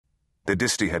The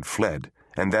Disty had fled,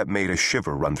 and that made a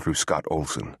shiver run through Scott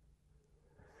Olson.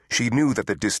 She knew that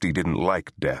the Disty didn't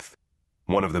like death.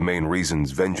 One of the main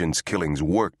reasons vengeance killings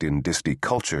worked in Disty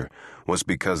culture was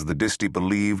because the Disty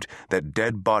believed that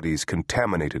dead bodies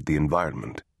contaminated the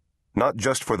environment, not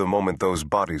just for the moment those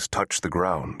bodies touched the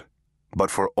ground,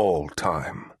 but for all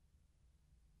time.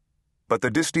 But the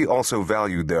Disty also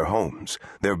valued their homes,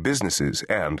 their businesses,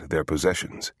 and their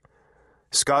possessions.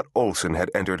 Scott Olson had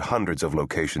entered hundreds of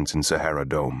locations in Sahara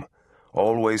Dome,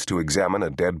 always to examine a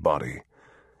dead body,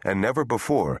 and never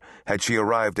before had she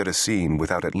arrived at a scene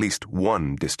without at least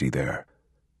one Disty there.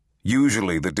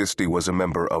 Usually the Disty was a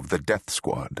member of the death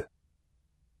squad.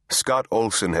 Scott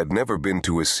Olson had never been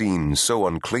to a scene so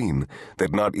unclean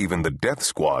that not even the death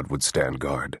squad would stand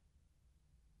guard.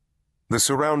 The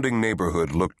surrounding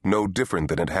neighborhood looked no different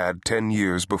than it had 10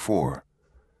 years before.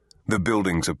 The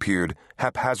buildings appeared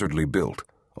haphazardly built,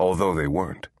 although they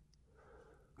weren't.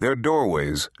 Their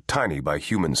doorways, tiny by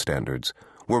human standards,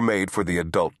 were made for the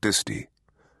adult Disty.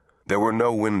 There were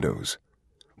no windows.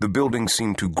 The buildings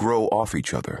seemed to grow off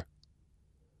each other.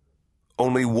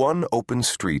 Only one open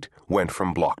street went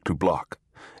from block to block,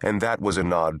 and that was a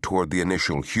nod toward the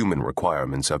initial human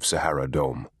requirements of Sahara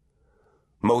Dome.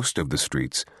 Most of the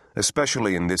streets,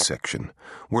 especially in this section,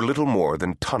 were little more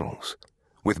than tunnels,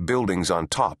 with buildings on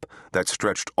top that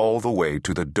stretched all the way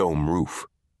to the dome roof.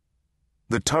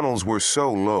 The tunnels were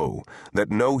so low that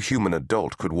no human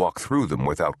adult could walk through them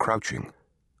without crouching.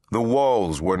 The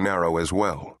walls were narrow as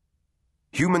well.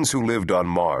 Humans who lived on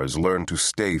Mars learned to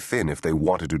stay thin if they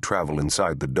wanted to travel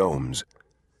inside the domes.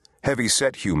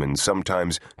 Heavy-set humans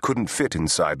sometimes couldn't fit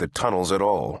inside the tunnels at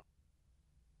all.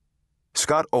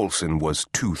 Scott Olson was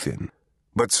too thin,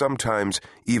 but sometimes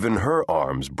even her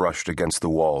arms brushed against the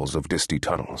walls of Disty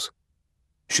tunnels.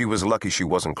 She was lucky she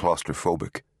wasn't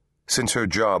claustrophobic, since her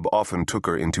job often took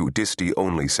her into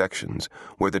Disty-only sections,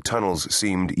 where the tunnels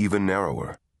seemed even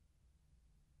narrower.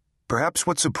 Perhaps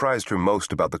what surprised her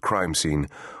most about the crime scene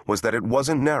was that it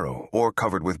wasn't narrow or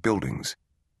covered with buildings.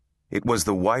 It was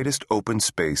the widest open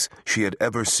space she had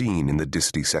ever seen in the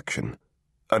Disty section.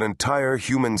 An entire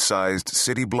human-sized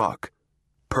city block,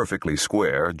 perfectly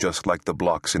square, just like the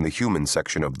blocks in the human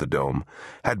section of the dome,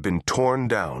 had been torn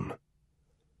down.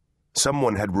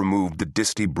 Someone had removed the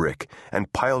Disty brick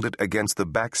and piled it against the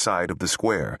backside of the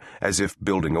square, as if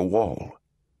building a wall.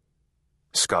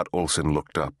 Scott Olson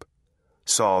looked up,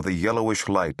 saw the yellowish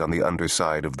light on the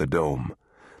underside of the dome,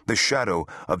 the shadow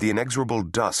of the inexorable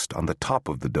dust on the top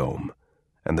of the dome,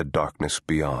 and the darkness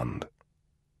beyond.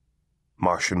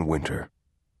 Martian winter.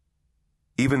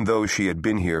 Even though she had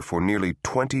been here for nearly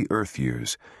 20 Earth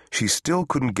years, she still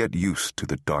couldn't get used to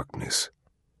the darkness.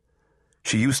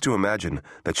 She used to imagine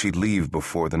that she'd leave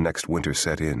before the next winter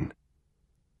set in.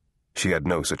 She had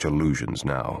no such illusions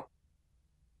now.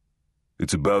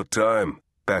 "It's about time,"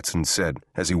 Batson said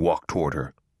as he walked toward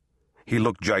her. He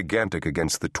looked gigantic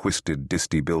against the twisted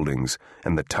Disty buildings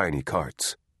and the tiny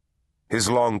carts. His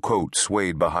long coat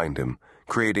swayed behind him,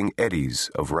 creating eddies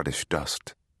of reddish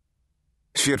dust.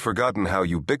 She had forgotten how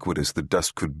ubiquitous the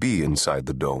dust could be inside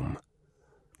the dome.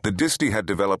 The Disty had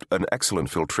developed an excellent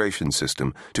filtration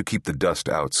system to keep the dust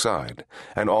outside,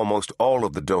 and almost all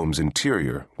of the dome's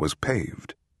interior was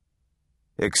paved,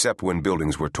 except when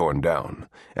buildings were torn down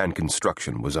and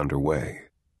construction was underway.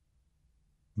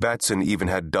 Batson even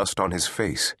had dust on his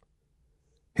face.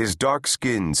 His dark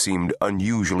skin seemed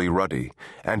unusually ruddy,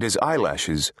 and his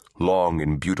eyelashes, long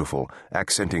and beautiful,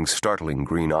 accenting startling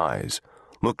green eyes,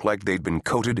 looked like they'd been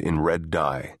coated in red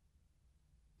dye.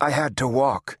 "I had to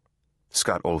walk,"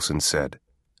 Scott Olson said.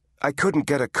 "I couldn't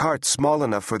get a cart small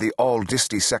enough for the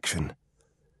all-Disty section."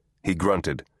 He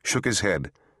grunted, shook his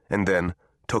head, and then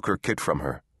took her kit from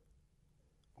her.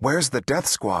 "Where's the death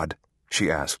squad?" she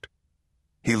asked.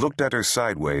 He looked at her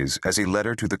sideways as he led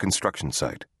her to the construction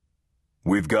site.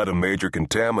 "We've got a major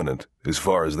contaminant, as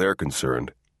far as they're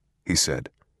concerned," he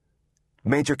said.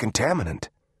 "Major contaminant?"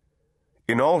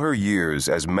 In all her years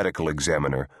as medical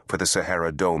examiner for the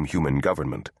Sahara Dome human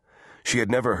government, she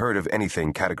had never heard of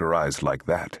anything categorized like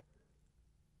that.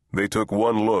 "They took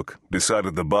one look,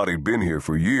 decided the body'd been here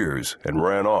for years, and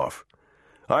ran off.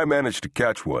 I managed to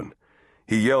catch one.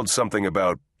 He yelled something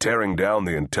about tearing down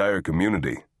the entire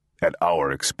community, at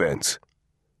our expense."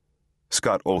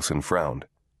 Scott Olson frowned.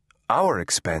 "Our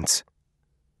expense?"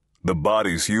 "The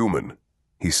body's human,"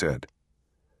 he said.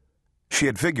 She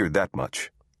had figured that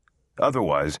much.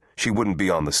 Otherwise, she wouldn't be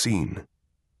on the scene.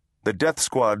 The death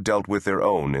squad dealt with their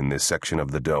own in this section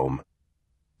of the dome.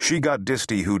 She got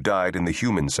Disty who died in the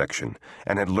human section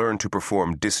and had learned to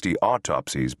perform Disty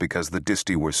autopsies because the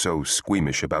Disty were so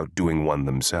squeamish about doing one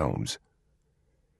themselves.